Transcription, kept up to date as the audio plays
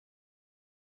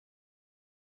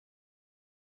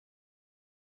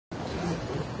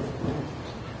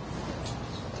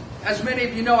As many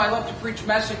of you know, I love to preach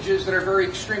messages that are very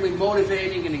extremely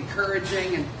motivating and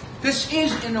encouraging. And this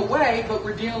is in a way, but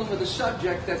we're dealing with a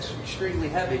subject that's extremely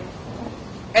heavy.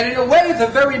 And in a way, the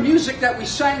very music that we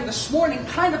sang this morning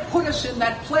kind of put us in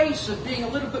that place of being a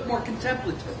little bit more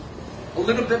contemplative, a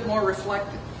little bit more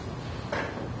reflective.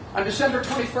 On December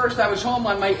 21st, I was home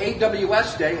on my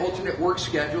AWS day, alternate work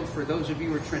schedule. For those of you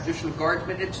who are traditional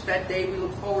guardsmen, it's that day we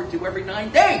look forward to every 9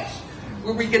 days,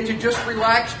 where we get to just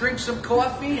relax, drink some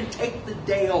coffee, and take the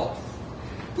day off.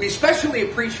 We especially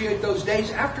appreciate those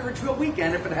days after a drill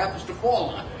weekend if it happens to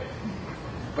fall on.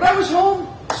 But I was home,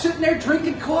 sitting there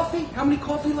drinking coffee. How many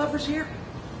coffee lovers here?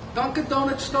 Dunkin'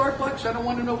 Donuts, Starbucks. I don't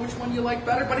want to know which one you like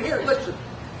better, but here, listen.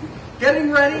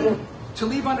 Getting ready to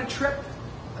leave on a trip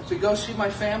to go see my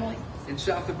family in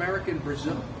South America, in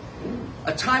Brazil.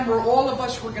 A time where all of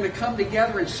us were going to come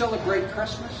together and celebrate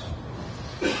Christmas.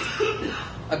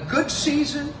 A good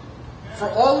season for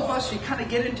all of us. You kind of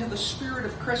get into the spirit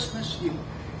of Christmas. You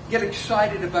get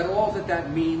excited about all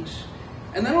that means.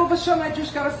 And then all of a sudden I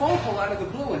just got a phone call out of the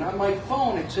blue. And on my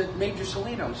phone it said Major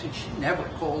Salino. It said, she never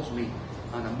calls me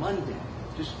on a Monday.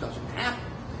 It just doesn't happen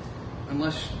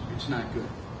unless it's not good.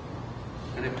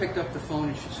 And I picked up the phone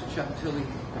and she said, Chaplain Tilli,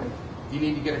 you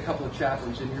need to get a couple of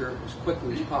chaplains in here as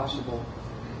quickly as possible.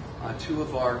 2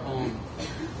 of our own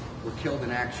were killed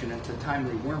in action. At the time,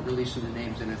 they weren't releasing the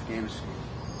names in Afghanistan.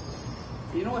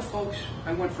 You know what, folks?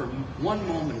 I went from one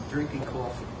moment of drinking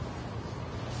coffee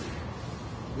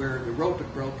where the rope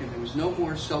had broken. There was no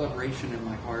more celebration in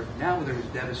my heart. Now there was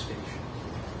devastation.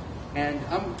 And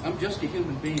I'm just a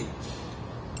human being.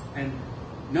 And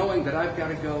knowing that I've got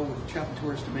to go with the chaplain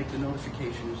tours to make the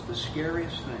notification is the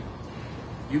scariest thing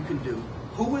you can do.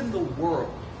 Who in the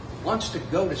world wants to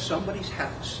go to somebody's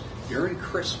house during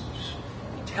Christmas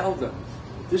and tell them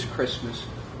that this Christmas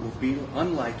will be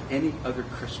unlike any other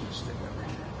Christmas they've ever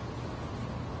had?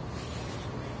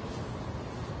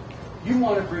 You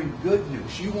want to bring good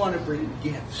news. You want to bring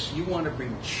gifts. You want to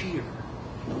bring cheer.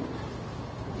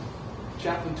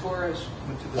 Chaplain Torres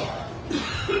went to the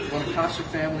Bonacasa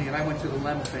family, and I went to the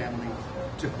Lem family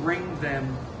to bring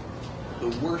them the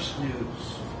worst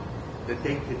news that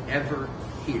they could ever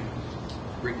hear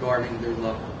regarding their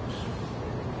loved ones.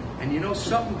 And you know,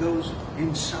 something goes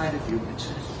inside of you that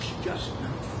says, it's just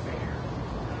not fair.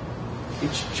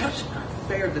 It's just not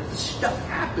fair that this stuff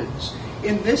happens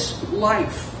in this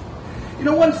life. You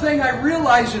know, one thing I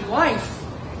realize in life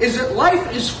is that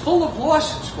life is full of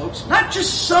losses, folks. Not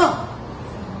just some.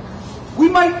 We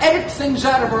might edit things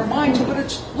out of our minds,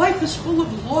 but life is full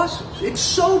of losses. It's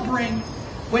sobering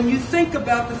when you think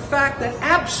about the fact that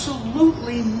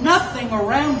absolutely nothing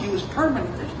around you is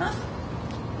permanent. There's nothing.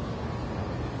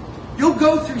 You'll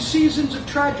go through seasons of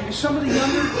tragedy. Some of the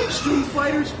younger student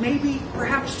fighters, maybe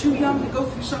perhaps too young to go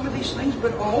through some of these things,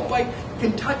 but I hope I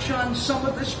can touch on some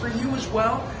of this for you as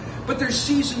well. But there's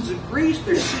seasons of grief,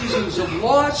 there's seasons of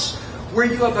loss, where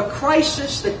you have a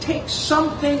crisis that takes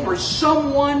something or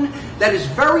someone that is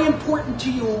very important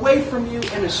to you away from you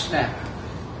in a snap.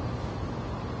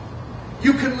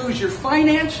 You can lose your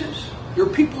finances. There are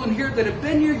people in here that have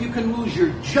been here. You can lose your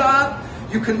job.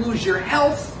 You can lose your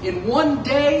health in one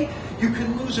day. You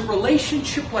can lose a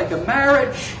relationship like a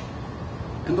marriage.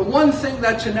 And the one thing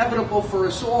that's inevitable for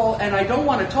us all, and I don't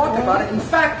want to talk about it, in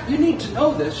fact, you need to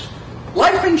know this,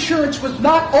 life insurance was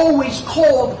not always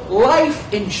called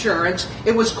life insurance.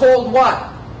 It was called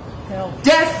what?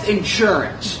 Death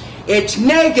insurance. It's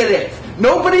negative.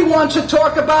 Nobody wants to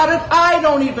talk about it. I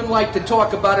don't even like to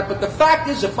talk about it. But the fact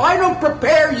is, if I don't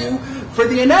prepare you for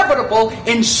the inevitable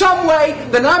in some way,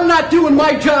 then I'm not doing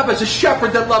my job as a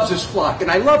shepherd that loves his flock. And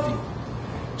I love you.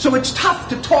 So it's tough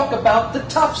to talk about the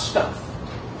tough stuff.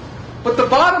 But the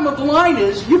bottom of the line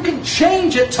is, you can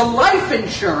change it to life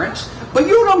insurance, but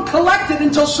you don't collect it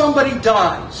until somebody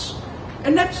dies.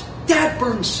 And that's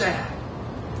dad-burn sad.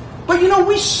 But you know,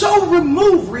 we so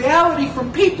remove reality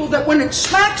from people that when it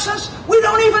smacks us, we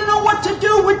don't even know what to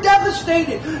do. We're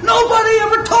devastated. Nobody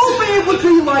ever told me it would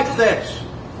be like this.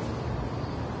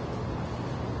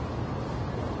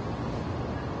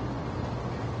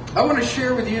 I want to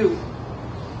share with you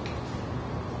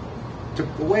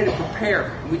a way to prepare.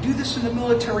 And we do this in the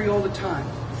military all the time,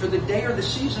 for the day or the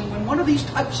season when one of these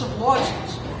types of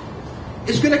losses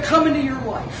is going to come into your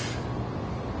life.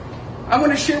 I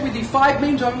want to share with you 5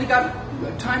 names. I only got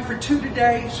time for 2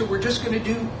 today, so we're just going to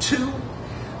do 2.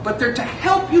 But they're to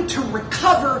help you to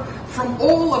recover from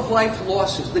all of life's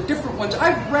losses, the different ones.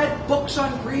 I've read books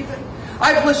on grieving.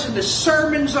 I've listened to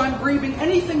sermons on grieving,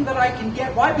 anything that I can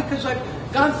get. Why? Because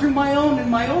I've gone through my own in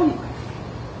my own life.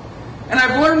 And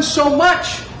I've learned so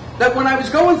much that when I was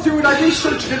going through it, I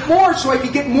researched it more so I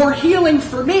could get more healing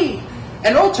for me.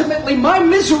 And ultimately, my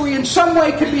misery in some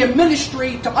way can be a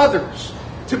ministry to others,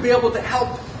 to be able to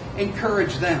help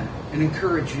encourage them and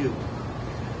encourage you.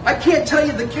 I can't tell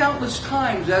you the countless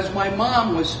times as my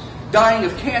mom was dying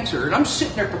of cancer, and I'm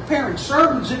sitting there preparing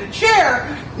sermons in a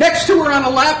chair next to her on a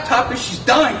laptop as she's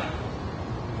dying.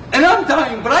 And I'm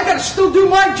dying, but I got to still do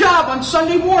my job on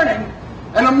Sunday morning,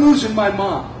 and I'm losing my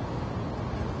mom.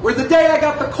 Where the day I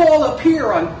got the call up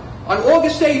here on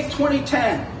August 8th,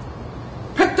 2010,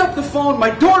 picked up the phone, my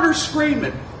daughter's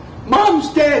screaming, "Mom's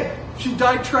dead." She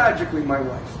died tragically, my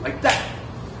wife. Like that.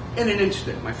 In an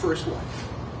instant, my first wife.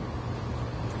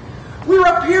 We were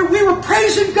up here, we were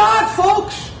praising God,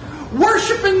 folks.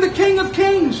 Worshiping the King of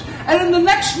Kings. And in the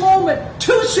next moment,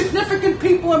 2 significant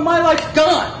people in my life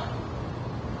gone.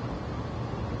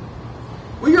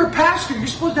 Well, you're a pastor. You're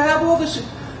supposed to have all this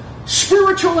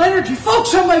spiritual energy.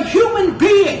 Folks, I'm a human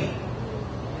being.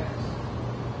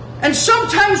 And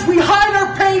sometimes we hide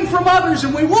our pain from others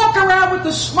and we walk around with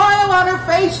a smile on our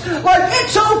face like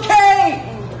it's okay.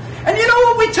 And you know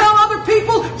what we tell other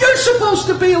people? You're supposed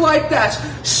to be like that.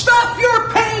 Stuff your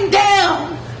pain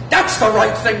down. That's the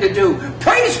right thing to do.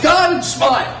 Praise God and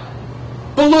smile.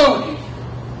 Baloney.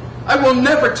 I will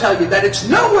never tell you that. It's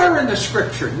nowhere in the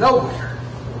Scripture. Nowhere.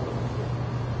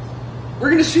 We're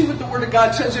going to see what the Word of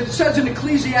God says. It says in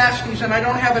Ecclesiastes, and I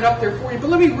don't have it up there for you, but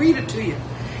let me read it to you.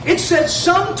 It says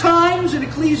sometimes in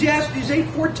Ecclesiastes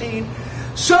 8:14,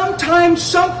 sometimes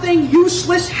something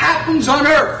useless happens on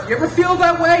earth. You ever feel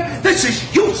that way? This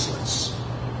is useless.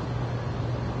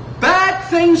 Bad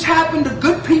things happen to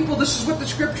good people. This is what the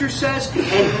Scripture says.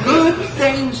 And good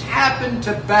things happen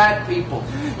to bad people.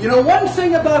 You know one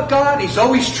thing about God? He's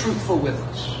always truthful with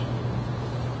us.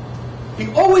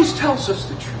 He always tells us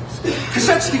the truth. Because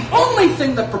that's the only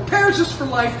thing that prepares us for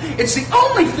life. It's the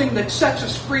only thing that sets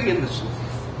us free in this life.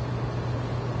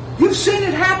 You've seen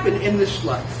it happen in this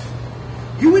life.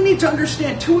 You would need to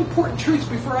understand 2 important truths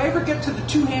before I ever get to the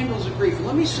 2 handles of grief.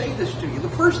 Let me say this to you. The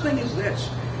first thing is this.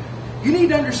 You need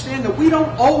to understand that we don't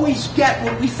always get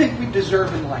what we think we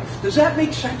deserve in life. Does that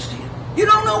make sense to you? You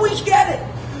don't always get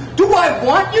it. Do I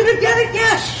want you to get it?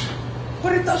 Yes.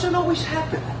 But it doesn't always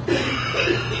happen.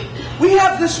 We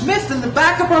have this myth in the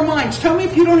back of our minds. Tell me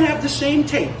if you don't have the same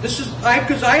tape.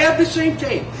 Because I have the same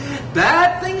tape.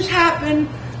 Bad things happen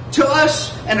to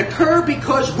us and occur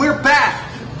because we're bad.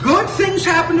 Good things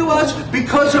happen to us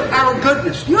because of our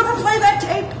goodness. Do you ever play that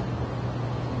tape?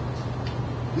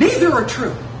 Neither are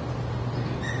true.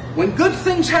 When good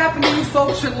things happen to you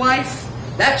folks in life,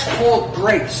 that's called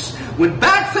grace. When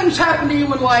bad things happen to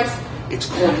you in life, it's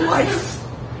called life.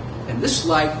 And this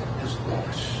life has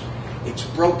loss. It's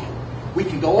broken. We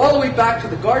can go all the way back to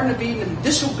the Garden of Eden and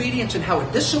disobedience and how a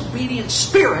disobedient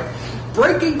spirit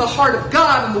breaking the heart of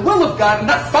God and the will of God and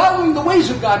not following the ways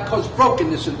of God caused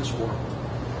brokenness in this world.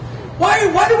 Why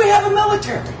do we have a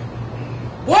military?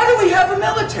 Why do we have a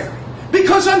military?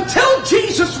 Because until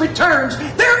Jesus returns,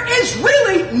 there is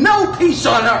really no peace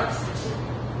on earth.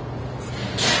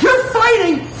 You're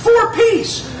fighting for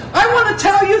peace. I want to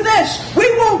tell you this. We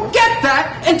won't get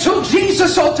that until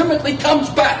Jesus ultimately comes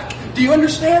back. Do you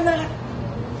understand that?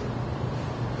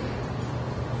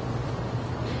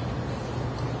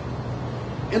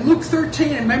 In Luke 13,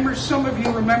 and remember, some of you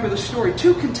remember the story,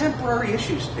 2 contemporary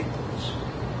issues take place.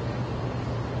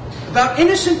 About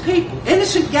innocent people,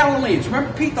 innocent Galileans.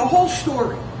 Remember, Pete, the whole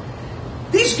story.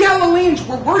 These Galileans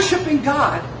were worshiping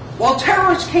God while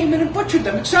terrorists came in and butchered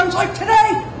them. It sounds like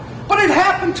today, but it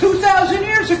happened 2,000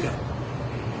 years ago.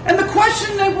 And the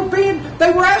question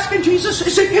they were asking Jesus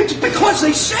is, it's because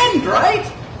they sinned, right?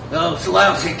 Those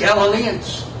lousy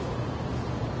Galileans.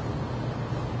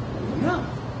 No.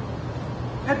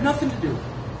 Had nothing to do with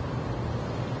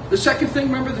it. The second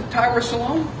thing, remember the Tower of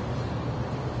Siloam?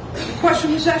 The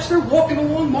question was asked, they're walking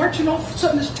along, marching, all of a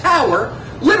sudden this tower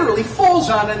literally falls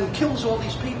on it and kills all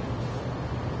these people.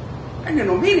 And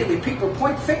immediately people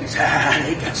point fingers,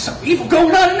 they got some evil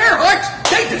going on in their hearts.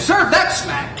 They deserve that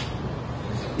smack.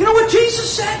 You know what Jesus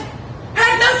said?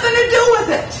 Had nothing to do with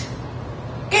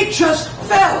it. It just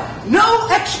fell. No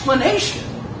explanation.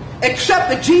 Except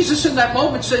that Jesus in that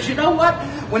moment says, you know what?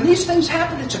 When these things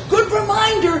happen, it's a good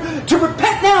reminder to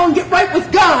repent now and get right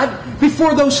with God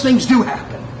before those things do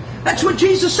happen. That's what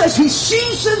Jesus says. He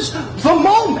seizes the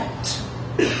moment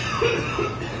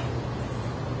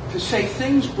to say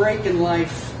things break in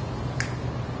life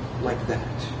like that.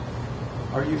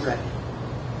 Are you ready?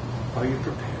 Are you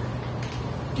prepared?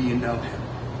 Do you know Him?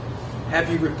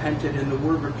 Have you repented? And the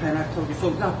word repent, I've told you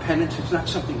folks, not penance. It's not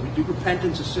something we do.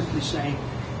 Repentance is simply saying,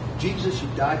 Jesus, you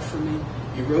died for me.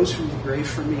 You rose from the grave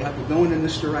for me. I've been going in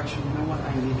this direction. You know what?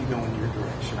 I need to go in your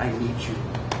direction. I need you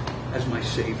as my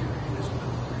Savior and as my Lord.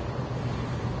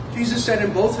 Jesus said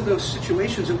in both of those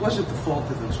situations, it wasn't the fault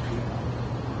of those people.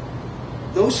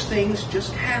 Those things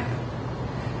just happen.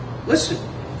 Listen,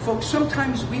 folks,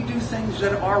 sometimes we do things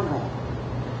that are wrong.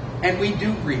 And we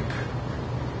do reap,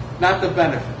 not the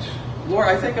benefits. Lord,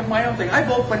 I think of my own thing. I've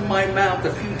opened my mouth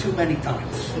a few too many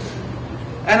times.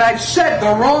 And I've said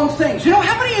the wrong things. You know,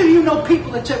 how many of you know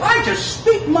people that say, I just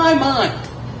speak my mind?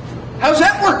 How's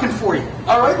that working for you?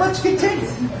 All right, let's continue.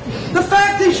 The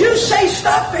fact is, you say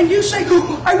stuff and you say,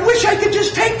 I wish I could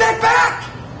just take that back.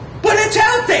 But it's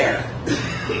out there.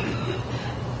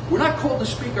 We're not called to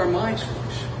speak our minds,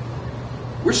 folks.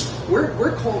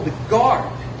 We're called to guard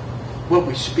what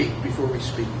we speak before we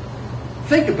speak.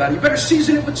 Think about it. You better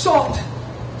season it with salt.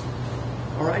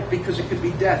 All right? Because it can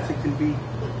be death. It can be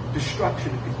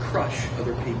destruction. It can crush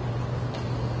other people.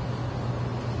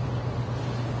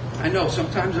 I know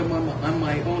sometimes I'm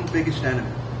my own biggest enemy.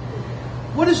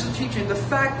 What is the teaching? The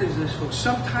fact is this, folks.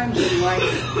 Sometimes in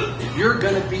life, you're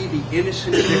going to be the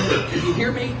innocent victim. Can you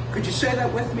hear me? Could you say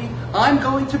that with me? I'm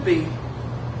going to be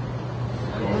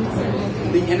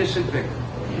the innocent victim.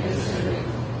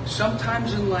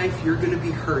 Sometimes in life, you're going to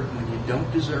be hurt when you don't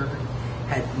deserve it.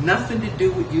 Had nothing to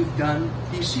do with what you've done.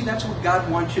 Do you see that's what God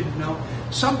wants you to know?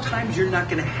 Sometimes you're not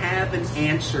going to have an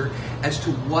answer as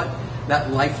to what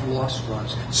that life loss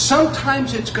was.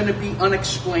 Sometimes it's going to be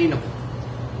unexplainable.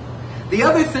 The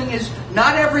other thing is,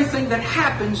 not everything that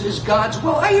happens is God's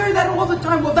will. I hear that all the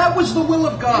time. Well, that was the will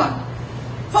of God.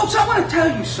 Folks, I want to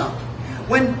tell you something.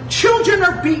 When children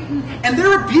are beaten and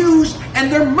they're abused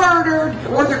and they're murdered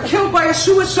or they're killed by a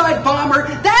suicide bomber,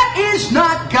 that is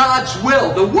not God's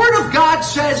will. The Word of God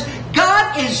says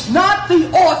God is not the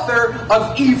author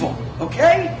of evil.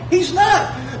 Okay? He's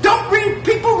not.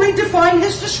 People redefine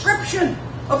His description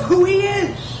of who He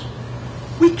is.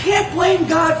 We can't blame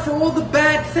God for all the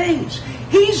bad things.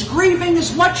 He's grieving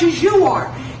as much as you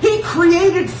are. He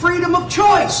created freedom of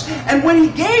choice. And when He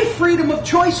gave freedom of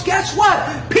choice, guess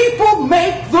what? People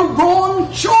make the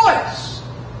wrong choice.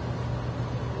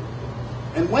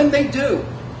 And when they do,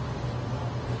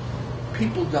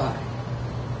 people die.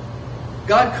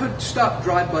 God could stop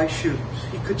drive-by shootings.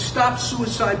 He could stop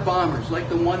suicide bombers like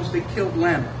the ones that killed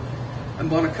Lamb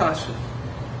and Bonacasa.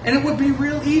 And it would be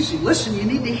real easy. Listen, you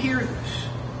need to hear this.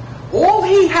 All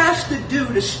He has to do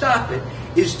to stop it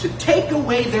is to take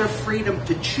away their freedom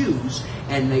to choose,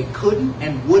 and they couldn't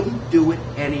and wouldn't do it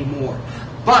anymore.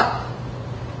 But,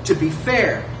 to be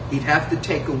fair, He'd have to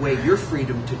take away your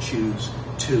freedom to choose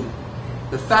too.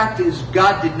 The fact is,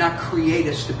 God did not create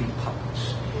us to be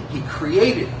puppets. He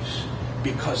created us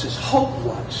because His hope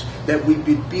was that we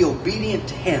would be obedient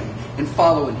to Him and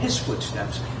follow in His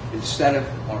footsteps instead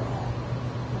of our own.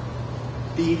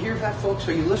 Do you hear that, folks?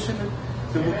 Are you listening?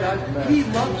 God, He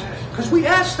loves us. Because we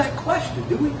asked that question,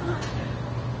 do we not?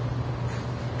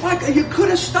 Like, you could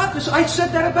have stopped this. I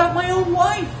said that about my own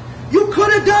wife. You could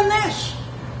have done this.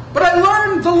 But I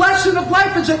learned the lesson of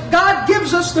life is that God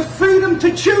gives us the freedom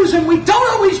to choose, and we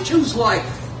don't always choose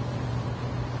life.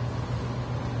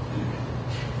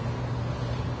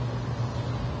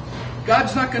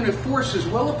 God's not going to force His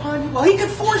will upon you. Well, He can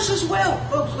force His will.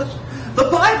 Folks, listen. The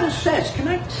Bible says,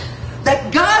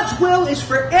 that God's will is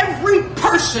for every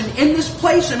person in this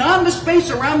place and on the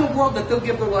space around the world that they'll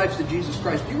give their lives to Jesus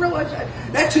Christ. Do you realize that?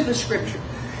 That's in the Scripture.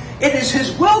 It is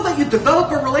His will that you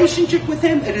develop a relationship with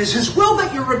Him. It is His will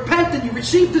that you repent and you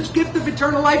receive this gift of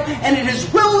eternal life. And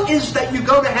His will is that you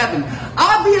go to heaven.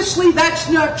 Obviously, that's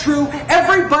not true.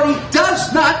 Everybody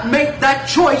does not make that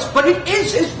choice. But it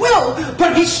is His will.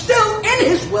 But He still, in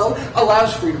His will,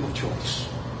 allows freedom of choice.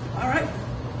 All right?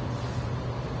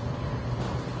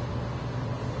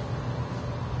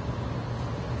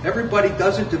 Everybody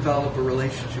doesn't develop a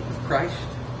relationship with Christ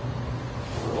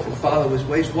and follow His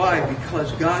ways. Why?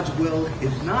 Because God's will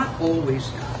is not always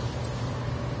God.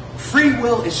 Free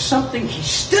will is something He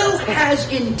still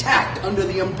has intact under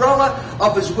the umbrella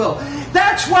of His will.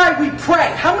 That's why we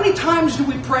pray. How many times do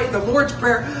we pray the Lord's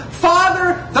Prayer?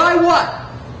 Father, Thy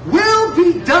what? Will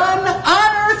be done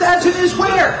on earth as it is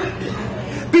where?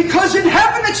 Because in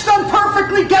heaven it's done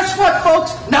perfectly. Guess what,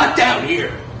 folks? Not down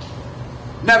here.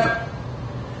 Never.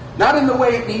 Not in the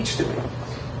way it needs to be.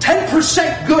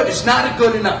 10% good is not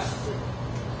good enough.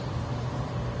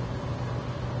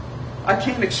 I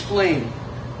can't explain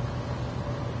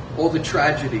all the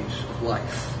tragedies of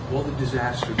life, all the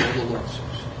disasters, all the losses.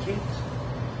 I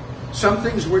can't. Some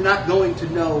things we're not going to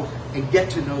know and get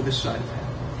to know this side of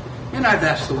heaven. And I've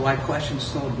asked the why questions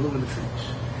still in blue in the face.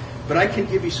 But I can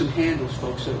give you some handles,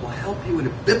 folks, that will help you in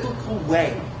a biblical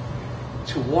way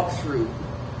to walk through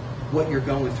what you're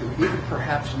going through, even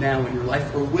perhaps now in your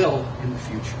life, or will in the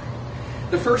future.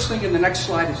 The first thing in the next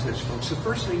slide is this, folks. The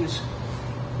first thing is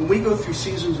when we go through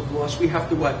seasons of loss, we have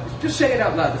to what? Just say it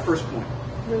out loud, the first point.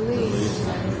 Release.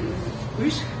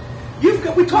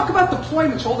 We talk about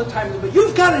deployments all the time, but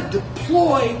you've got to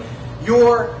deploy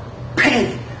your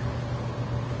pain.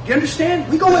 Do you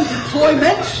understand? We go in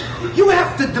deployments. You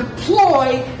have to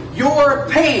deploy your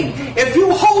pain. If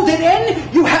you hold it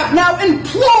in, you have now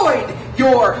employed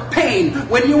your pain.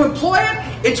 When you employ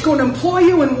it, it's going to employ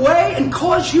you in a way and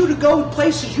cause you to go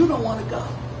places you don't want to go.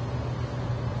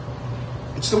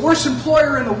 It's the worst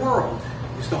employer in the world,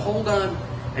 is to hold on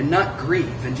and not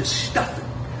grieve and just stuff it.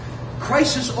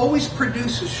 Crisis always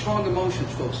produces strong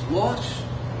emotions, folks. Loss,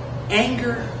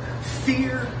 anger,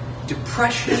 fear,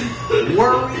 depression,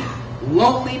 worry,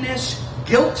 loneliness,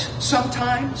 guilt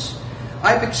sometimes.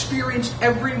 I've experienced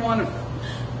every one of those.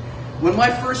 When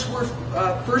my first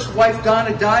wife,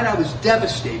 Donna, died, I was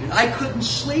devastated. I couldn't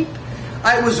sleep.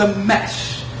 I was a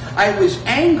mess. I was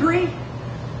angry.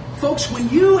 Folks, when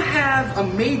you have a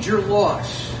major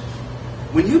loss,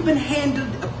 when you've been handed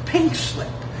a pink slip,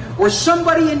 or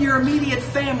somebody in your immediate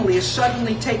family is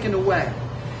suddenly taken away,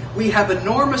 we have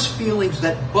enormous feelings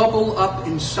that bubble up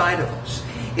inside of us.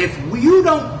 If you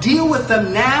don't deal with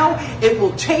them now, it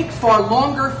will take far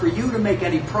longer for you to make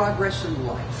any progress in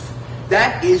life.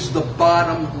 That is the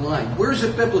bottom line. Where's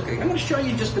it biblically? I'm going to show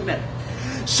you in just a minute.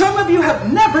 Some of you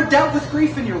have never dealt with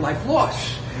grief in your life,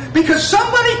 loss, because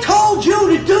somebody told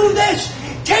you to do this.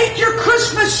 Take your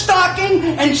Christmas stocking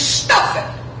and stuff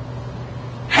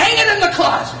it. Hang it in the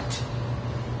closet.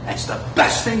 That's the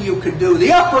best thing you could do.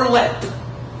 The upper lip.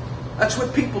 That's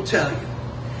what people tell you.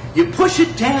 You push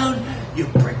it down. You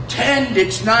pretend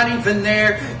it's not even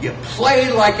there. You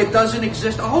play like it doesn't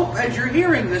exist. I hope as you're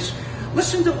hearing this,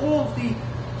 listen to all of the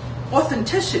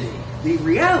authenticity, the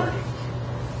reality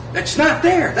that's not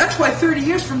there. That's why 30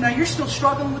 years from now, you're still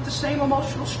struggling with the same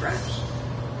emotional stress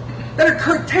that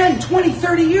occurred 10, 20,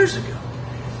 30 years ago.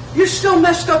 You're still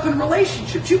messed up in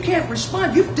relationships. You can't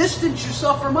respond. You've distanced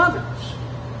yourself from others.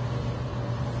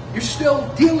 You're still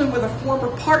dealing with a former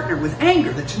partner with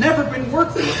anger that's never been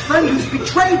worked with, a friend who's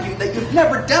betrayed you that you've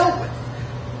never dealt with,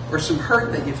 or some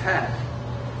hurt that you've had,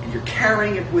 and you're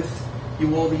carrying it with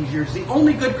you all these years. The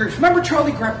only good grief. Remember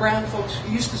Charlie Brown, folks?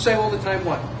 He used to say all the time,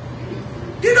 what?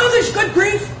 Do you know there's good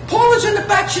grief? Paul is in the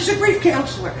back. She's a grief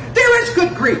counselor. There is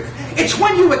good grief. It's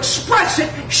when you express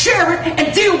it, share it,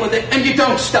 and deal with it, and you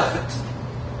don't stuff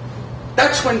it.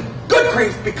 That's when good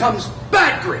grief becomes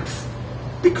bad grief,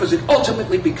 because it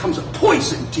ultimately becomes a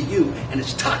poison to you, and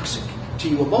it's toxic to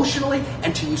you emotionally,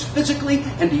 and to you physically,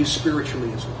 and to you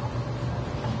spiritually as well.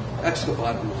 That's the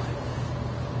bottom line.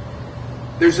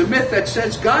 There's a myth that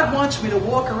says God wants me to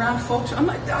walk around, folks.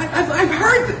 I've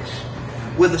heard this,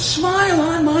 with a smile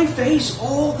on my face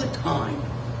all the time.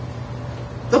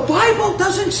 The Bible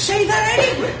doesn't say that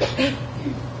anywhere.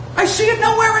 I see it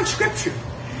nowhere in Scripture.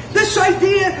 This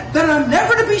idea that I'm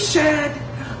never to be sad,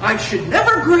 I should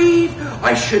never grieve,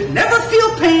 I should never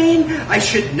feel pain, I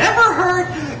should never hurt.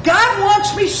 God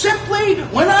wants me simply,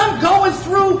 when I'm going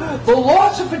through the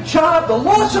loss of a job, the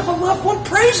loss of a loved one,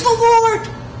 praise the Lord.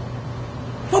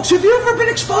 Folks, have you ever been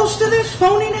exposed to this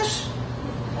phoniness?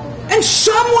 In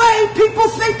some way, people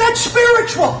think that's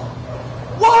spiritual.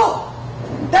 Whoa!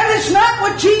 That is not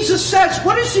what Jesus says.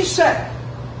 What does he say?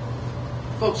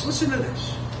 Folks, listen to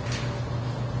this.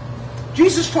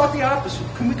 Jesus taught the opposite.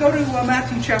 Can we go to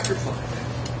Matthew chapter 5?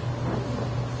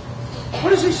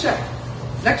 What does he say?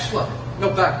 Next slide. No,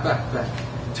 back.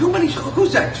 Too many.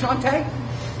 Who's that? Shantae?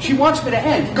 She wants me to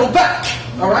end. Go back.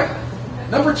 All right?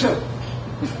 Number 2.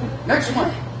 Next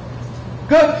one.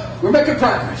 Good. We're making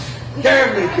progress.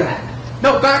 There we go.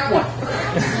 No, back one.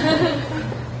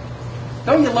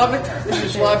 Don't you love it? This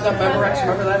is live on Memorex.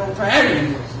 Remember that old time?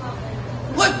 Anyway.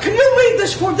 Look, can you read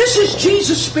this for me? This is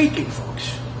Jesus speaking,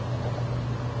 folks.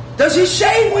 Does he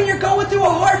say when you're going through a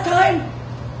hard time,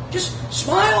 just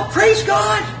smile, praise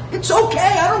God? It's okay,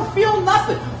 I don't feel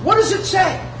nothing. What does it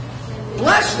say?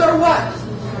 Blessed or what?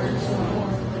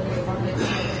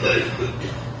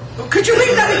 Could you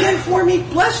read that again for me?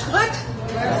 Blessed what?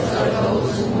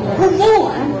 Who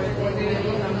mourn.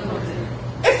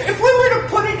 If we were to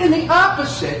put it in the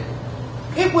opposite,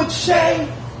 it would say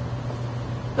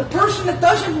the person that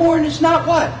doesn't mourn is not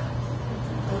what?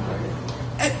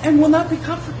 And will not be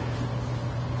comforted.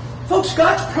 Folks,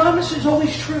 God's promise is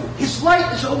always true. His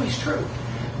light is always true.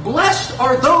 Blessed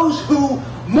are those who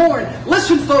mourn.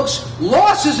 Listen, folks,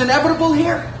 loss is inevitable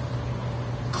here.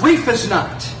 Grief is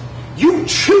not. You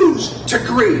choose to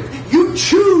grieve. You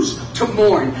choose to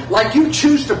mourn, like you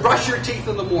choose to brush your teeth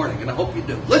in the morning, and I hope you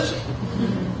do. Listen.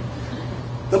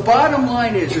 The bottom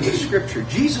line is, in the Scripture,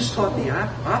 Jesus taught the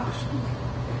opposite.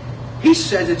 He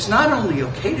says it's not only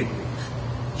okay to grieve,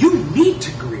 you need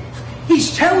to grieve.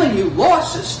 He's telling you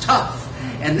loss is tough.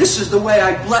 And this is the way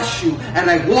I bless you and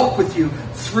I walk with you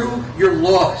through your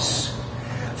loss.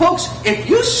 Folks, if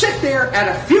you sit there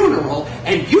at a funeral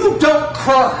and you don't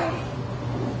cry,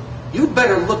 you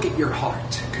better look at your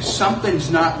heart, because something's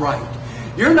not right.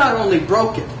 You're not only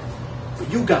broken,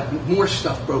 but you got more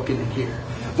stuff broken in here.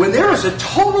 When there is a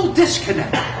total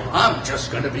disconnect, I'm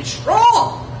just going to be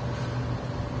strong.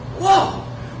 Whoa.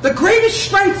 The greatest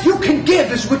strength you can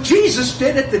give is what Jesus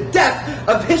did at the death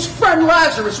of his friend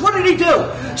Lazarus. What did he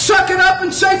do? Suck it up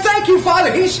and say, thank you,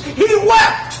 Father. He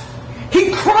wept.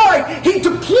 He cried. He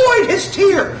deployed his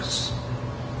tears.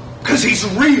 Because he's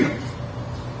real.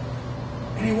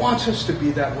 And he wants us to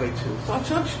be that way too. Folks,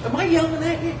 am I yelling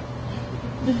at you?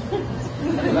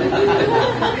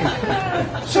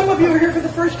 Some of you are here for the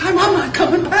first time. I'm not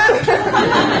coming back.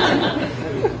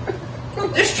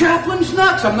 This chaplain's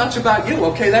nuts. I'm nuts about you,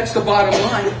 okay? That's the bottom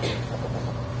line.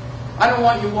 I don't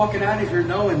want you walking out of here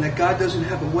knowing that God doesn't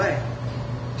have a way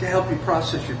to help you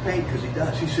process your pain, because he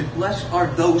does. He said, blessed are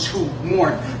those who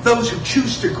mourn, those who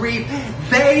choose to grieve.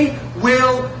 They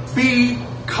will be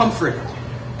comforted.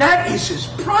 That is his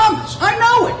promise. I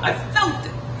know it. I've felt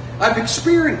it. I've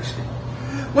experienced it.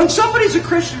 When somebody's a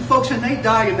Christian, folks, and they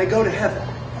die and they go to heaven,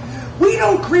 we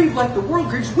don't grieve like the world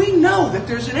grieves. We know that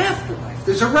there's an afterlife.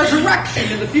 There's a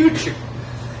resurrection in the future.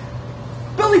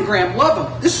 Billy Graham,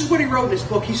 love him. This is what he wrote in his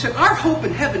book. He said, our hope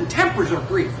in heaven tempers our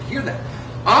grief. Hear that?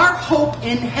 Our hope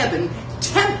in heaven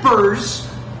tempers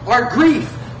our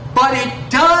grief, but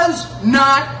it does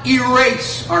not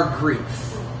erase our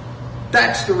grief.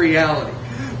 That's the reality.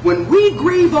 When we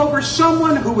grieve over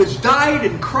someone who has died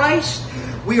in Christ,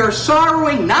 we are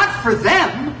sorrowing not for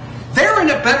them. They're in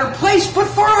a better place, but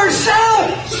for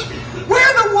ourselves.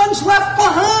 We're the ones left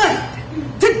behind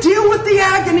to deal with the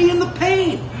agony and the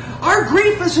pain. Our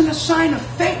grief isn't a sign of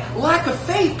faith, lack of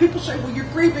faith. People say, well, you're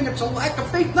grieving, it's a lack of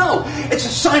faith. No, it's a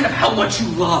sign of how much you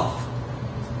love.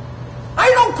 I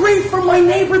don't grieve for my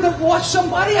neighbor that lost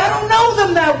somebody. I don't know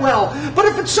them that well. But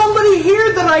if it's somebody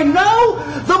here that I know,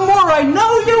 the more I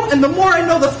know you and the more I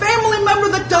know the family member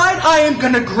that died, I am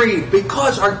going to grieve,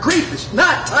 because our grief is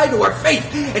not tied to our faith.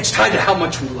 It's tied to how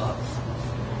much we love.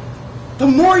 The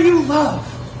more you love,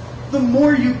 the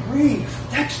more you grieve.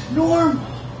 That's normal.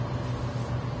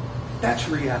 That's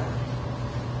reality.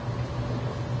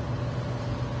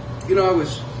 You know, I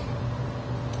was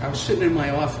sitting in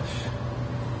my office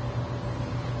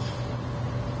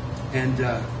and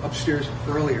upstairs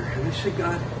earlier, and I said,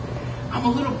 God, I'm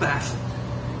a little baffled.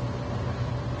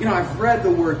 You know, I've read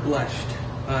the word blessed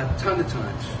a ton of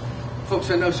times. Folks,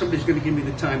 I know somebody's going to give me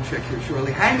the time check here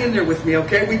shortly. Hang in there with me,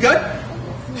 okay? We good?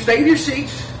 Stay in your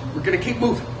seats. We're going to keep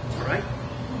moving, all right?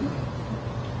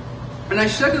 And I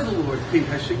said to the Lord, Pete,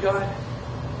 I said, God,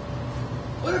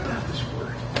 what about this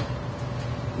word?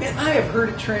 Man, I have heard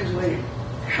it translated,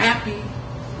 happy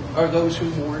are those who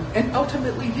mourn, and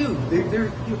ultimately you.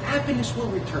 Your happiness will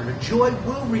return, a joy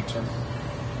will return.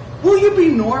 Will you be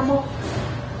normal?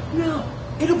 No.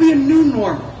 It'll be a new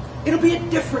normal. It'll be a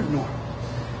different normal.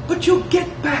 But you'll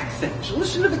get back things.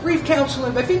 Listen to the grief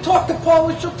counselor. If you talk to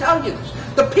Paula, she'll tell you this.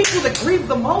 The people that grieve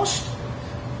the most,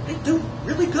 they do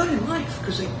really good in life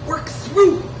because they work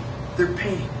through their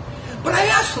pain. But I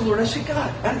asked the Lord, I said,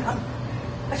 God,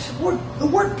 I said, Lord, the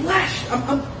word blessed,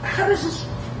 how does this,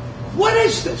 what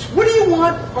is this? What do you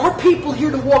want our people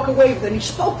here to walk away with? And he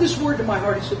spoke this word to my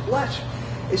heart. He said, blessed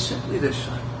is simply this,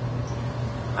 son.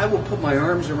 I will put my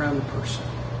arms around the person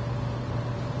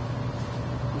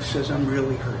who says, I'm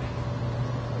really hurting.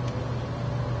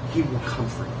 He will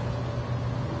comfort you.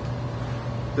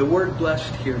 The word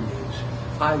blessed here means,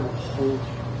 I will hold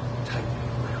you tightly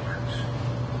in my arms.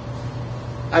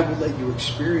 I will let you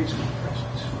experience my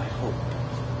presence, my hope.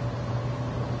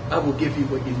 I will give you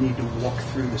what you need to walk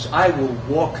through this. I will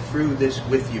walk through this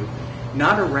with you.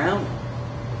 Not around it.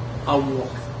 I'll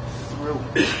walk through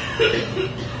it.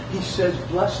 He says,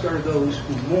 blessed are those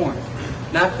who mourn,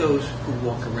 not those who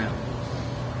walk around,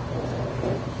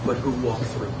 but who walk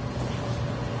through.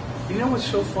 You know what's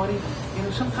so funny? You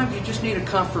know, sometimes you just need a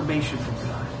confirmation from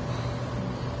God.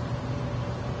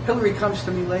 Hillary comes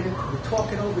to me later. We're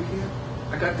talking over here.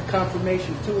 I got the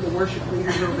confirmation of two of the worship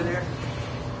leaders over there.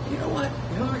 You know what?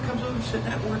 Hillary comes over and said,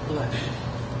 that word blessed.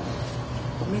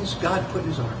 It means God putting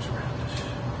his arms around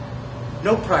us.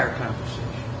 No prior conversation.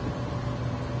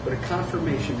 But a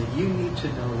confirmation that you need to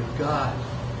know that God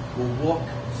will walk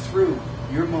through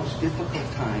your most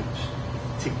difficult times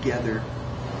together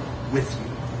with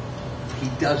you. He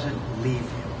doesn't leave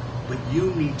you. But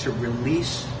you need to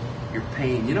release your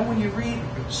pain. You know, when you read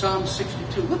Psalm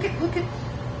 62, look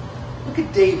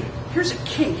at David. Here's a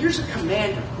king. Here's a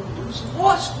commander who those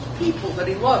lost people that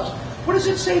he loves. What does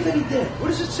it say that he did? What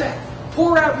does it say?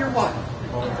 Pour out your what?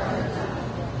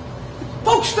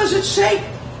 Folks, does it say,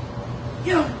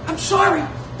 I'm sorry,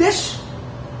 this?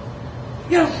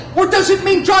 Or does it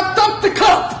mean dump the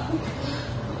cup?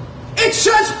 It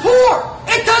says pour.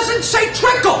 It doesn't say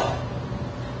trickle.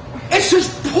 It says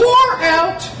pour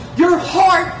out your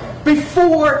heart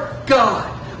before God.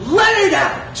 Let it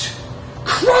out.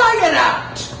 Cry it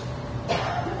out.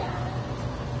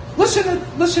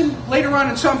 Listen later on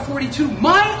in Psalm 42.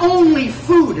 My only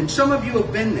food, and some of you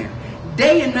have been there,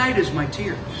 day and night is my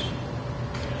tears.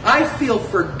 I feel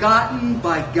forgotten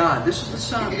by God. This is the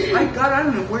psalm. God, I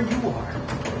don't know where you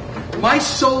are. My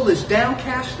soul is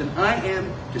downcast and I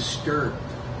am disturbed.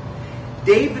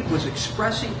 David was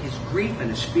expressing his grief and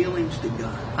his feelings to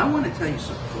God. I want to tell you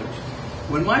something, folks.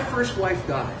 When my first wife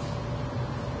died,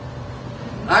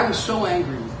 I was so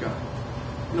angry with God.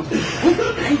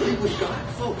 Angry with God,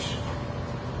 folks.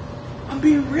 I'm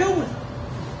being real with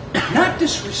him. Not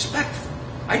disrespectful.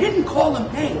 I didn't call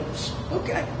him names,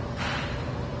 okay?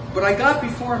 But I got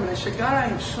before him and I said, God, I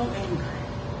am so angry.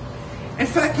 In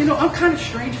fact, I'm kind of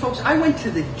strange, folks. I went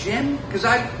to the gym because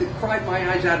I cried my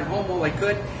eyes out at home all I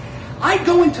could. I'd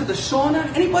go into the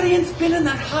sauna. Anybody been in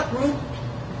that hot room?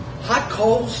 Hot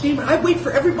coals, steam. I'd wait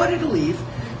for everybody to leave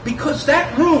because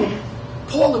that room,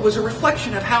 Paula, was a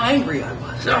reflection of how angry I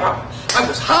was. I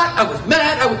was hot. I was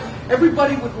mad.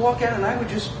 Everybody would walk out and I would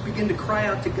just begin to cry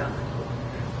out to God.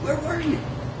 Where were you?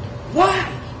 Why?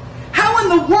 How in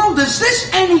the world is this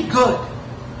any good?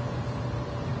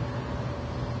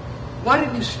 Why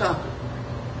didn't you stop it?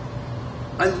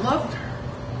 I loved her.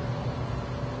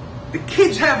 The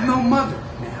kids have no mother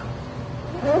now.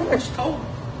 I was told them.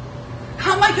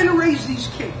 How am I going to raise these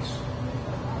kids?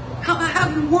 How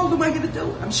in the world am I going to do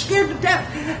it? I'm scared to death.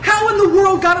 How in the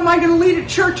world, God, am I going to lead a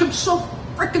church? I'm so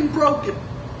freaking broken.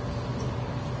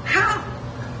 How?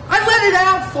 I let it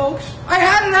out, folks. I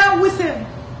had it out with him.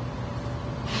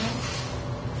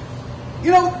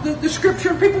 The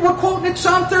scripture, people were quoting it,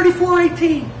 Psalm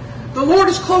 34:18. The Lord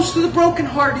is close to the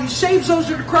brokenhearted. He saves those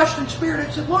that are crushed in spirit. I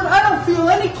said, Lord, I don't feel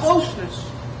any closeness.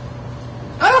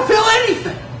 I don't feel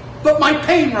anything but my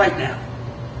pain right now.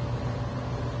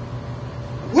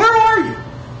 Where are you?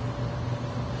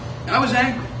 I was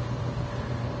angry.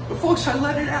 But folks, I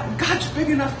let it out. God's big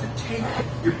enough to take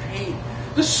your pain.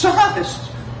 The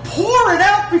psalmist, pour it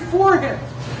out before him.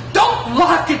 Don't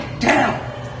lock it down.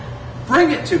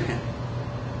 Bring it to him.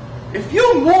 If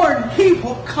you mourn, he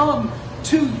will come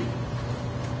to you.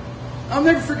 I'll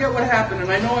never forget what happened,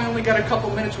 and I know I only got a couple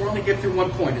minutes. We'll only get through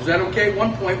 1 point. Is that okay?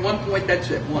 1 point, that's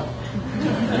it. One.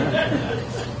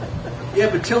 Yeah,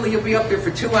 but Tilly, you'll be up there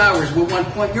for 2 hours with 1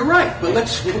 point. You're right, but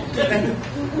let's...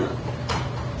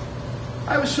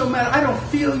 I was so mad. I don't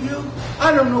feel you.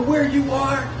 I don't know where you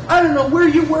are. I don't know where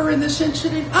you were in this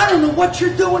incident. I don't know what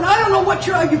you're doing. I don't know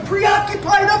are you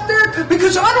preoccupied up there?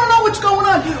 Because I don't know what's going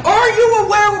on. Are you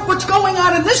aware of what's going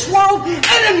on in this world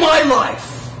and in my life?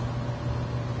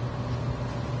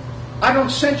 I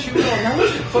don't sense you at all. Now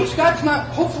listen, folks, God's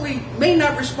may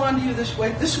not respond to you this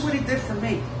way. This is what he did for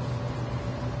me.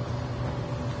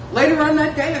 Later on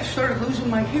that day, I started losing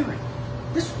my hearing.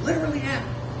 This literally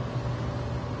happened.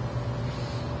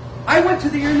 I went to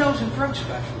the ear, nose, and throat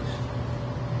specialist.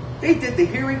 They did the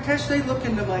hearing test. They looked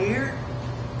into my ear.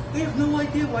 We have no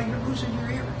idea why you're losing your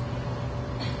hearing.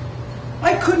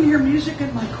 I couldn't hear music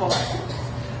in my car.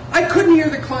 I couldn't hear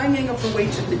the clanging of the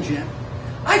weights at the gym.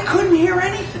 I couldn't hear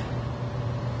anything.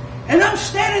 And I'm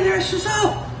standing there and says,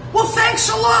 oh, well, thanks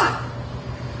a lot.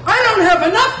 I don't have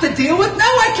enough to deal with. Now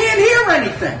I can't hear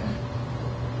anything.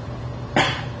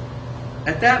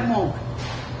 At that moment,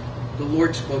 the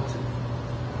Lord spoke to me.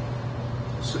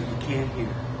 So you can't hear.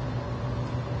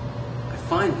 I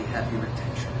finally have your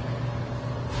attention.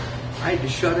 I had to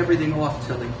shut everything off,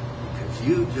 Tilly, because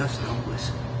you just don't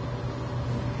listen.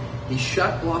 He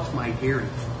shut off my hearing,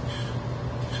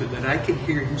 folks, so that I could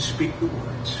hear him speak the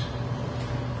words.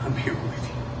 I'm here with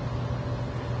you.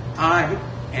 I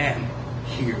am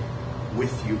here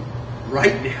with you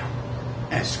right now,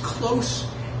 as close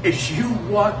as you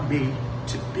want me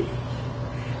to be.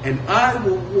 And I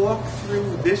will walk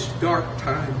through this dark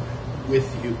time with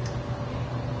you.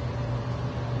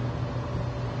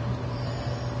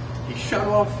 He shut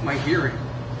off my hearing.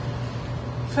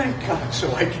 Thank God,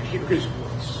 so I could hear his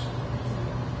voice.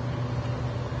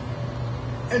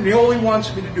 And all he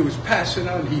wants me to do is pass it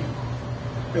on to you.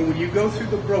 And when you go through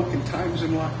the broken times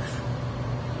in life,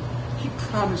 he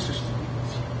promises to be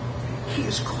with you. He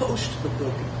is close to the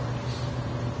broken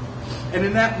place. And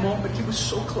in that moment, he was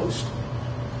so close to me.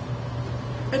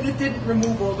 And it didn't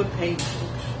remove all the pain,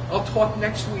 folks. I'll talk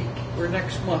next week or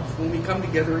next month when we come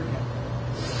together again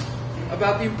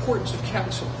about the importance of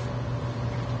counsel.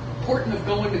 Important of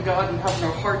going to God and having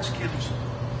our hearts counseled.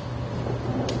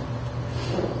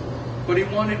 But he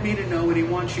wanted me to know, and he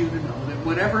wants you to know, that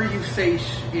whatever you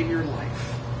face in your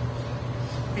life,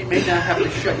 he may not have to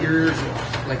shut your ears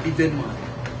off like he did mine.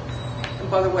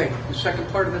 And by the way, the second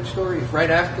part of that story is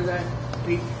right after that.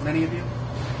 Many of you.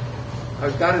 I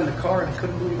got in the car and I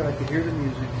couldn't believe it. I could hear the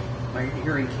music. My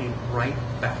hearing came right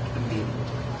back immediately.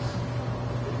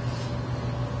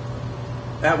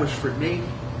 That was for me,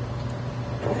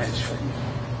 and that's for you.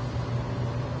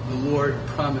 The Lord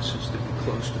promises to be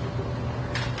close to the door.